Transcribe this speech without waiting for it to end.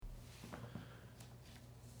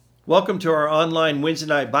Welcome to our online Wednesday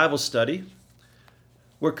night Bible study.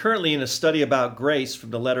 We're currently in a study about grace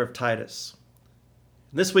from the letter of Titus.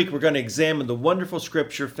 This week we're going to examine the wonderful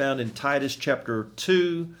scripture found in Titus chapter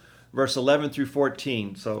 2, verse 11 through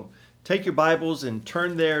 14. So take your Bibles and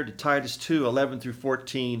turn there to Titus 2, 11 through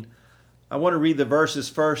 14. I want to read the verses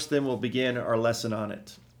first, then we'll begin our lesson on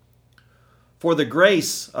it. For the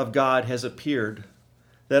grace of God has appeared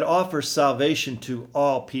that offers salvation to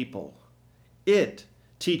all people. It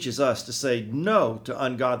teaches us to say no to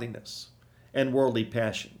ungodliness and worldly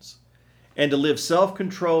passions, and to live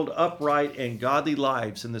self-controlled, upright, and godly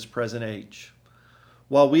lives in this present age,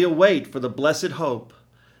 while we await for the blessed hope,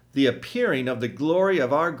 the appearing of the glory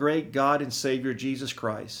of our great God and Savior Jesus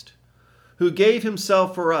Christ, who gave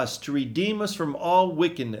himself for us to redeem us from all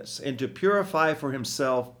wickedness and to purify for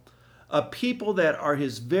himself a people that are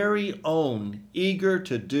his very own, eager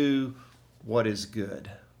to do what is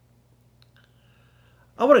good.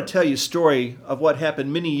 I want to tell you a story of what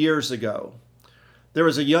happened many years ago. There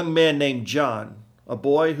was a young man named John, a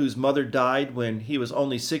boy whose mother died when he was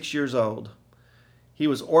only 6 years old. He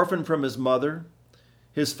was orphaned from his mother.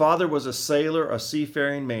 His father was a sailor, a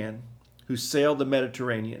seafaring man who sailed the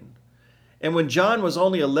Mediterranean. And when John was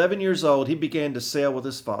only 11 years old, he began to sail with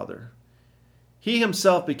his father. He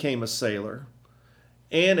himself became a sailor,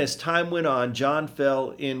 and as time went on, John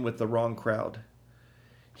fell in with the wrong crowd.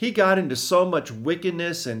 He got into so much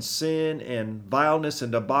wickedness and sin and vileness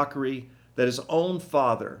and debauchery that his own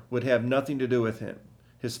father would have nothing to do with him.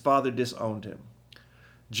 His father disowned him.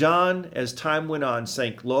 John, as time went on,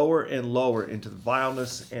 sank lower and lower into the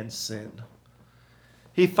vileness and sin.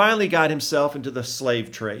 He finally got himself into the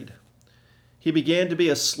slave trade. He began to be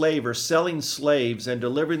a slaver, selling slaves and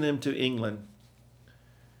delivering them to England.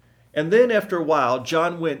 And then after a while,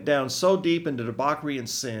 John went down so deep into debauchery and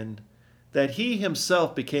sin that he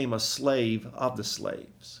himself became a slave of the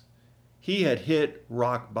slaves. He had hit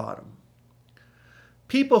rock bottom.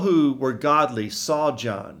 People who were godly saw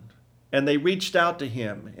John, and they reached out to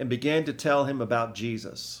him and began to tell him about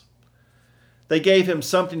Jesus. They gave him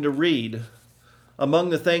something to read. Among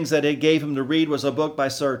the things that they gave him to read was a book by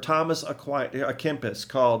Sir Thomas à Kempis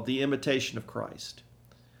called The Imitation of Christ.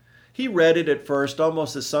 He read it at first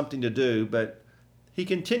almost as something to do, but he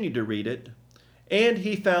continued to read it. And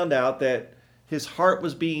he found out that his heart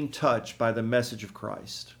was being touched by the message of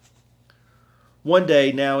Christ. One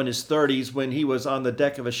day, now in his 30s, when he was on the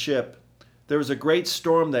deck of a ship, there was a great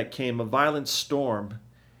storm that came, a violent storm,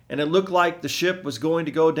 and it looked like the ship was going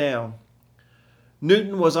to go down.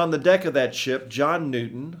 Newton was on the deck of that ship, John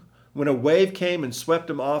Newton, when a wave came and swept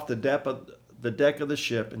him off the deck of the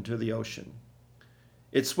ship into the ocean.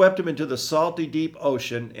 It swept him into the salty, deep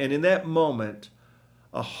ocean, and in that moment,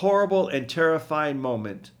 a horrible and terrifying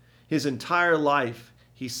moment, his entire life,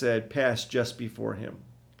 he said, passed just before him.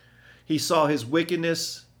 He saw his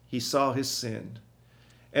wickedness, he saw his sin.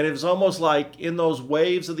 And it was almost like in those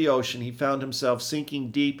waves of the ocean, he found himself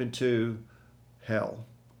sinking deep into hell.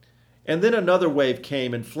 And then another wave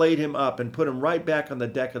came and flayed him up and put him right back on the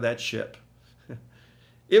deck of that ship.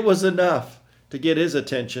 It was enough to get his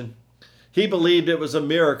attention. He believed it was a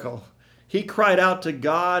miracle. He cried out to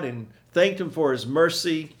God and thanked him for his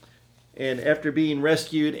mercy, and after being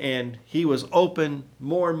rescued, and he was open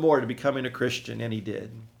more and more to becoming a Christian, and he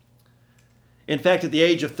did. In fact, at the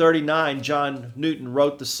age of 39, John Newton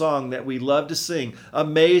wrote the song that we love to sing,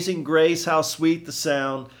 "Amazing Grace, how sweet the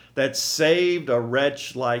sound that saved a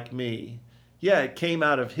wretch like me." Yeah, it came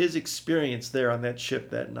out of his experience there on that ship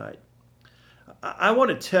that night. I want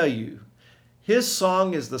to tell you, his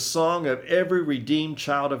song is the song of every redeemed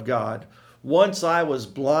child of God. Once I was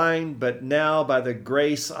blind, but now by the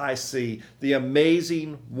grace I see. The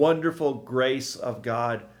amazing, wonderful grace of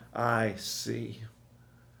God I see.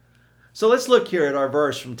 So let's look here at our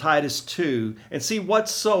verse from Titus 2 and see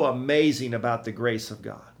what's so amazing about the grace of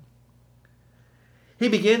God. He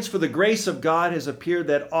begins, "For the grace of God has appeared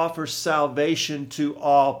that offers salvation to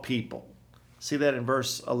all people." See that in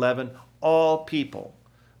verse 11? All people.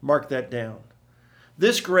 Mark that down.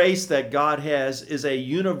 This grace that God has is a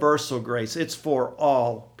universal grace. It's for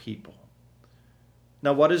all people.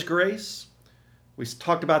 Now, what is grace? We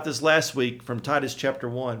talked about this last week from Titus chapter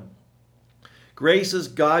 1. Grace is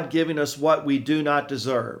God giving us what we do not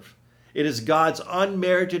deserve. It is God's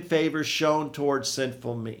unmerited favor shown towards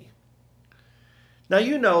sinful me. Now,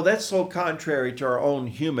 you know that's so contrary to our own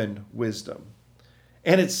human wisdom.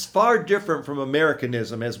 And it's far different from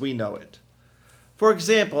Americanism as we know it. For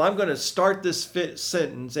example, I'm going to start this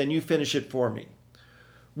sentence and you finish it for me.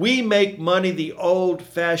 We make money the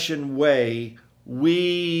old-fashioned way.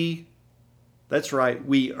 That's right,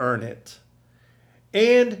 we earn it.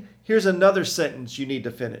 And Here's another sentence you need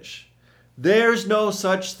to finish. There's no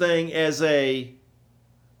such thing as a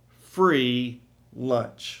free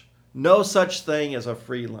lunch. No such thing as a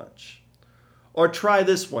free lunch. Or try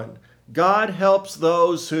this one. God helps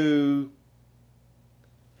those who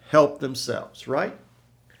help themselves, right?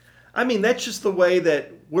 I mean, that's just the way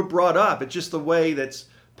that we're brought up. It's just the way that's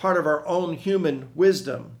part of our own human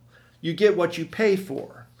wisdom. You get what you pay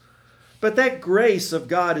for. But that grace of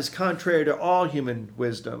God is contrary to all human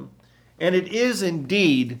wisdom. And it is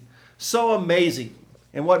indeed so amazing.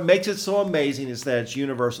 And what makes it so amazing is that it's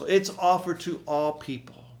universal. It's offered to all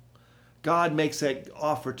people. God makes that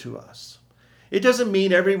offer to us. It doesn't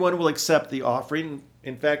mean everyone will accept the offering.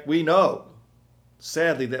 In fact, we know,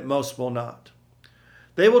 sadly, that most will not.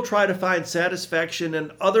 They will try to find satisfaction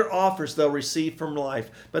in other offers they'll receive from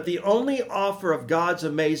life. But the only offer of God's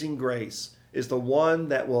amazing grace is the one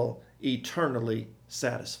that will eternally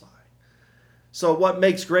satisfy. So what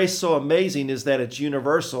makes grace so amazing is that it's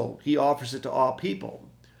universal. He offers it to all people.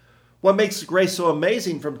 What makes grace so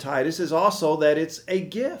amazing from Titus is also that it's a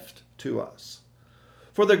gift to us.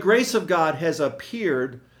 For the grace of God has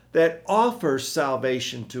appeared that offers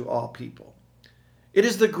salvation to all people. It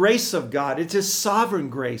is the grace of God. It's His sovereign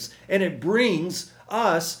grace, and it brings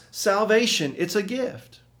us salvation. It's a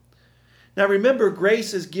gift. Now remember,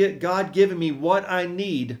 grace is God giving me what I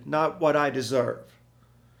need, not what I deserve.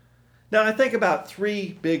 Now I think about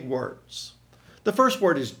three big words. The first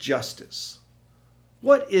word is justice.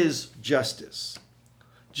 What is justice?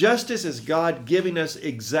 Justice is God giving us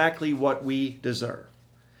exactly what we deserve.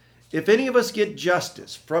 If any of us get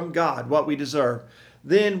justice from God, what we deserve,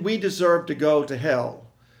 then we deserve to go to hell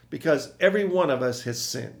because every one of us has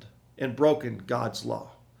sinned and broken God's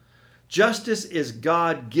law. Justice is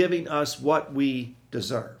God giving us what we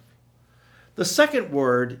deserve. The second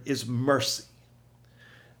word is mercy.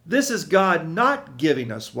 This is God not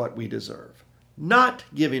giving us what we deserve. Not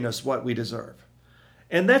giving us what we deserve.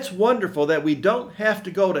 And that's wonderful that we don't have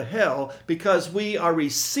to go to hell because we are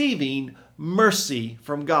receiving mercy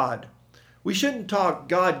from God. We shouldn't talk,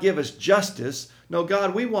 God, give us justice. No,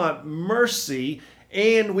 God, we want mercy,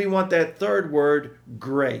 and we want that third word,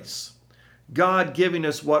 grace. God giving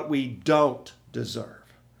us what we don't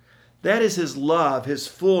deserve. That is His love, His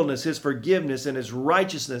fullness, His forgiveness, and His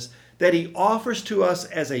righteousness that He offers to us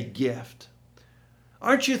as a gift.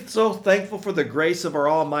 Aren't you so thankful for the grace of our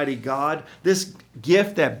Almighty God, this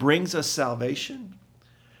gift that brings us salvation?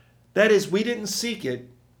 That is, we didn't seek it.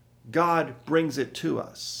 God brings it to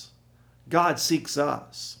us. God seeks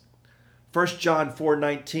us. 1 John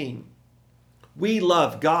 4:19. We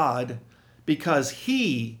love God because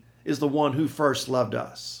He is the one who first loved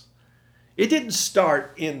us. It didn't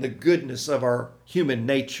start in the goodness of our human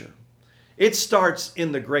nature. It starts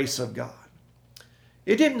in the grace of God.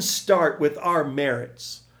 It didn't start with our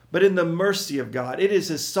merits, but in the mercy of God. It is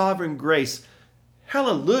His sovereign grace.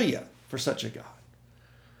 Hallelujah for such a God.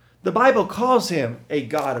 The Bible calls Him a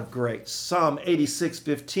God of grace. Psalm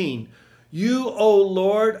 86:15. You, O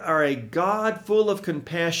Lord, are a God full of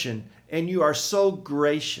compassion, and you are so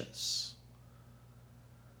gracious.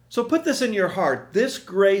 So put this in your heart. This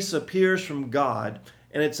grace appears from God,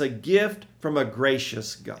 and it's a gift from a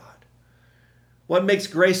gracious God. What makes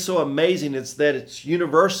grace so amazing is that it's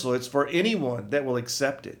universal. It's for anyone that will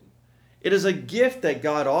accept it. It is a gift that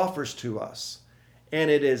God offers to us,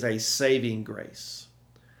 and it is a saving grace.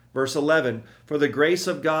 Verse 11, for the grace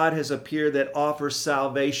of God has appeared that offers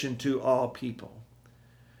salvation to all people.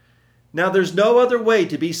 Now there's no other way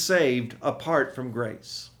to be saved apart from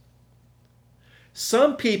grace.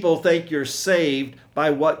 Some people think you're saved by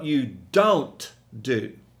what you don't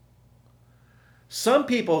do. Some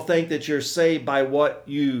people think that you're saved by what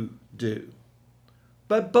you do.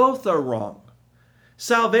 But both are wrong.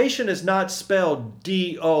 Salvation is not spelled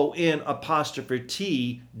D-O-N apostrophe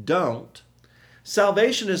T, don't.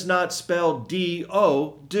 Salvation is not spelled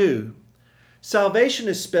D-O, do. Salvation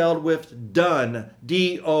is spelled with done,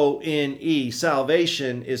 D-O-N-E.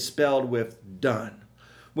 Salvation is spelled with done.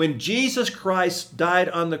 When Jesus Christ died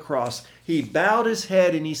on the cross, He bowed His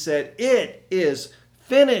head and He said, it is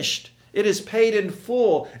finished. It is paid in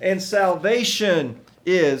full. And salvation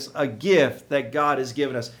is a gift that God has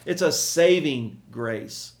given us. It's a saving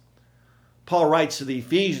grace. Paul writes to the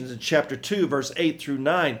Ephesians in chapter 2, verse 8 through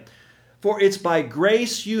 9, for it's by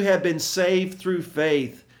grace you have been saved through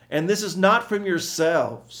faith, and this is not from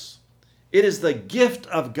yourselves. It is the gift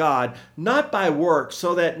of God, not by works,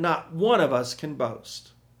 so that not one of us can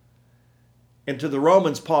boast. And to the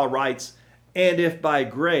Romans, Paul writes, and if by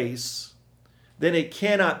grace, then it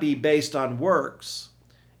cannot be based on works.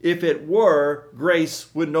 If it were,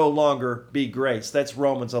 grace would no longer be grace. That's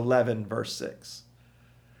Romans 11, verse 6.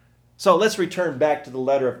 So let's return back to the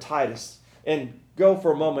letter of Titus and go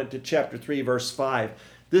for a moment to chapter 3, verse 5.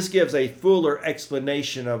 This gives a fuller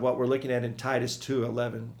explanation of what we're looking at in Titus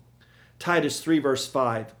 2:11. Titus 3, verse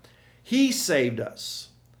 5. He saved us,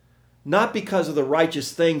 not because of the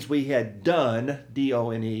righteous things we had done,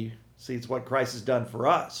 D-O-N-E. See, it's what Christ has done for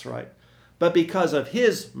us, right? But because of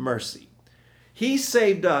his mercy. He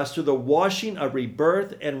saved us through the washing of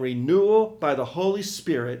rebirth and renewal by the Holy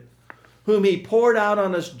Spirit, whom he poured out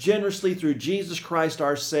on us generously through Jesus Christ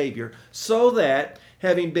our Savior, so that,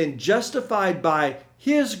 having been justified by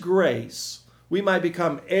his grace, we might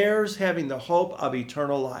become heirs having the hope of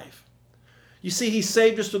eternal life. You see, he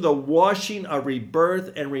saved us through the washing of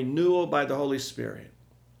rebirth and renewal by the Holy Spirit.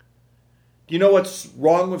 Do you know what's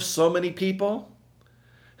wrong with so many people?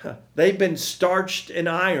 They've been starched and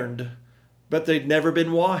ironed, but they've never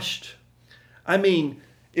been washed. I mean,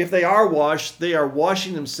 if they are washed, they are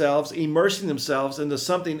washing themselves, immersing themselves into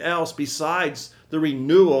something else besides the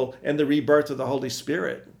renewal and the rebirth of the Holy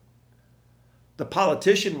Spirit. The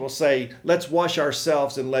politician will say, let's wash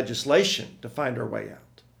ourselves in legislation to find our way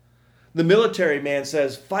out. The military man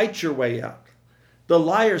says, fight your way out. The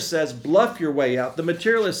liar says, bluff your way out. The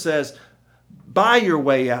materialist says, buy your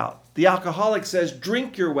way out. The alcoholic says,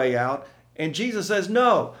 drink your way out. And Jesus says,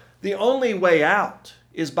 no, the only way out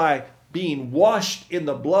is by being washed in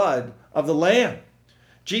the blood of the Lamb.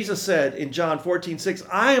 Jesus said in John 14:6,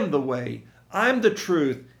 I am the way, I'm the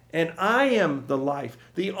truth, and I am the life.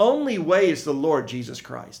 The only way is the Lord Jesus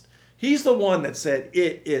Christ. He's the one that said,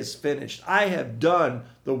 it is finished. I have done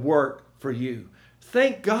the work for you.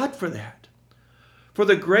 Thank God for that. For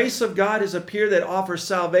the grace of God has appeared that offers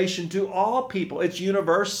salvation to all people. It's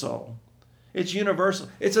universal. It's universal.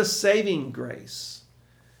 It's a saving grace.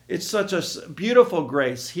 It's such a beautiful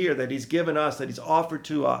grace here that he's given us, that he's offered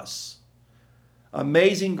to us.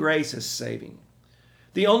 Amazing grace is saving.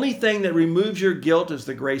 The only thing that removes your guilt is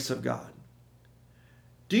the grace of God.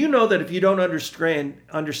 Do you know that if you don't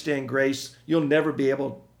understand grace, you'll never be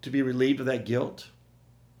able to be relieved of that guilt?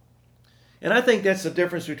 And I think that's the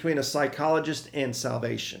difference between a psychologist and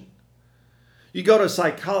salvation. You go to a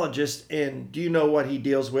psychologist, and do you know what he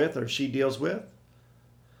deals with or she deals with?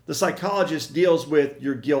 The psychologist deals with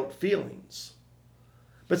your guilt feelings.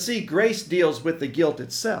 But see, grace deals with the guilt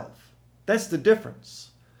itself. That's the difference.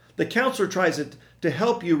 The counselor tries to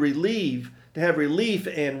help you to have relief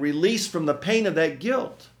and release from the pain of that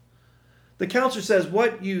guilt. The counselor says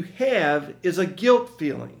what you have is a guilt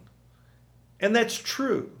feeling. And that's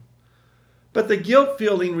true. But the guilt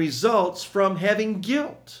feeling results from having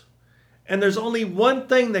guilt. And there's only one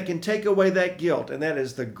thing that can take away that guilt, and that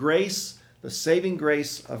is the grace, the saving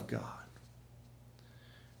grace of God.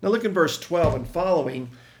 Now look in verse 12 and following.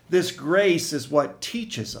 This grace is what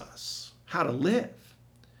teaches us how to live.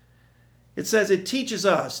 It says it teaches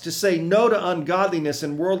us to say no to ungodliness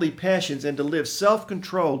and worldly passions and to live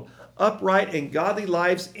self-controlled, upright, and godly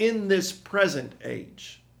lives in this present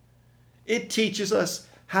age. It teaches us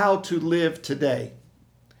how to live today,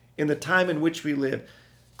 in the time in which we live.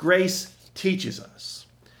 Grace teaches us.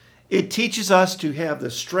 It teaches us to have the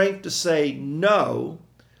strength to say no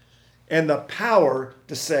and the power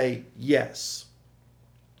to say yes.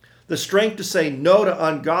 The strength to say no to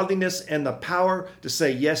ungodliness and the power to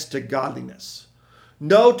say yes to godliness.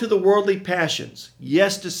 No to the worldly passions.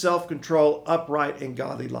 Yes to self-control, upright, and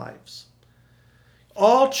godly lives.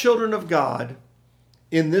 All children of God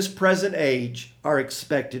in this present age are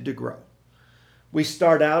expected to grow. We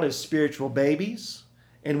start out as spiritual babies,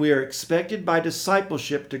 and we are expected by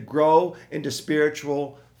discipleship to grow into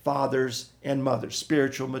spiritual fathers and mothers,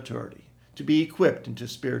 spiritual maturity, to be equipped into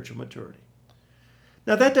spiritual maturity.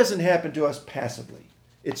 Now, that doesn't happen to us passively.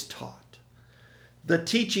 It's taught. The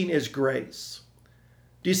teaching is grace.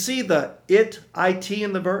 Do you see the it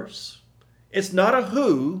in the verse? It's not a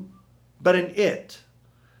who, but an it.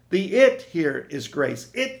 The it here is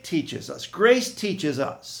grace. It teaches us. Grace teaches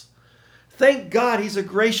us. Thank God he's a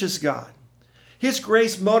gracious God. His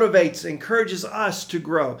grace motivates, encourages us to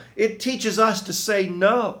grow. It teaches us to say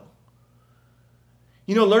no.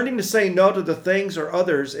 You know, learning to say no to the things or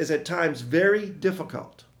others is at times very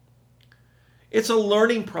difficult. It's a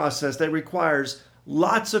learning process that requires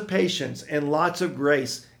lots of patience and lots of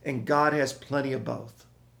grace, and God has plenty of both.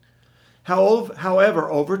 However,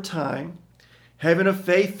 over time, having a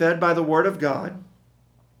faith fed by the Word of God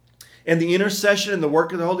and the intercession and the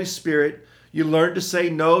work of the Holy Spirit, you learn to say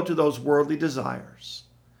no to those worldly desires.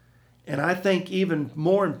 And I think even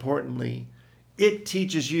more importantly, it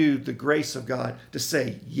teaches you the grace of God to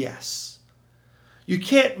say yes. You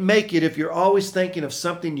can't make it if you're always thinking of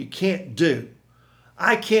something you can't do.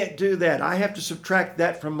 I can't do that. I have to subtract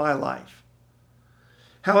that from my life.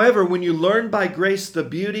 However, when you learn by grace the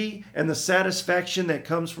beauty and the satisfaction that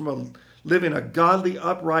comes from living a godly,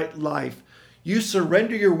 upright life, you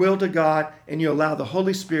surrender your will to God and you allow the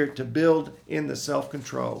Holy Spirit to build in the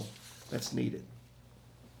self-control that's needed.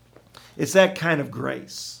 It's that kind of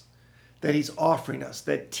grace that He's offering us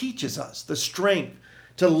that teaches us the strength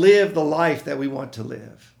to live the life that we want to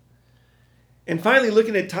live. And finally,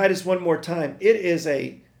 looking at Titus one more time, it's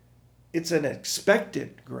an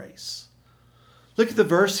expectant grace. Look at the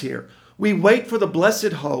verse here. We wait for the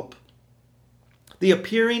blessed hope, the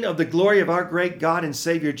appearing of the glory of our great God and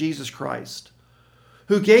Savior Jesus Christ,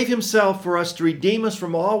 who gave Himself for us to redeem us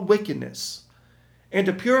from all wickedness and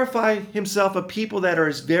to purify Himself a people that are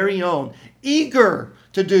His very own, eager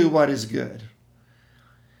to do what is good.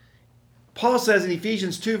 Paul says in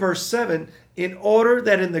Ephesians 2 verse 7, in order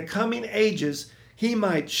that in the coming ages He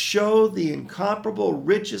might show the incomparable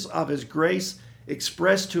riches of His grace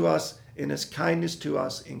expressed to us in His kindness to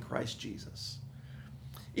us in Christ Jesus.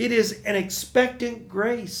 It is an expectant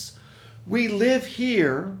grace. We live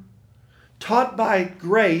here taught by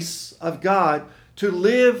grace of God to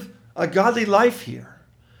live a godly life here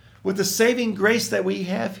with the saving grace that we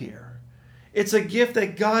have here. It's a gift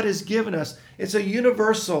that God has given us. It's a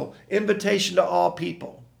universal invitation to all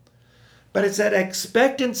people. But it's that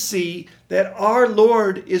expectancy that our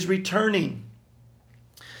Lord is returning.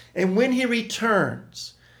 And when He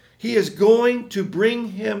returns, He is going to bring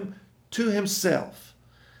him to Himself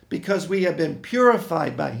because we have been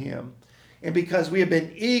purified by Him and because we have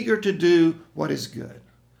been eager to do what is good.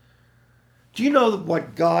 Do you know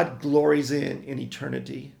what God glories in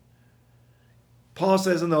eternity? Paul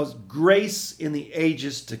says in those grace in the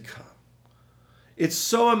ages to come. It's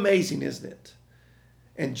so amazing, isn't it?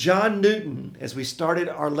 And John Newton, as we started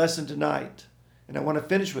our lesson tonight, and I want to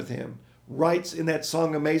finish with him, writes in that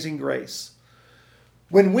song, Amazing Grace,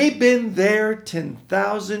 when we've been there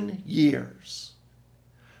 10,000 years,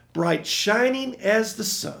 bright shining as the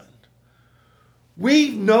sun,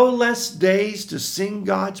 we've no less days to sing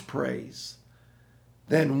God's praise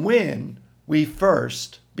than when we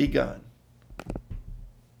first begun.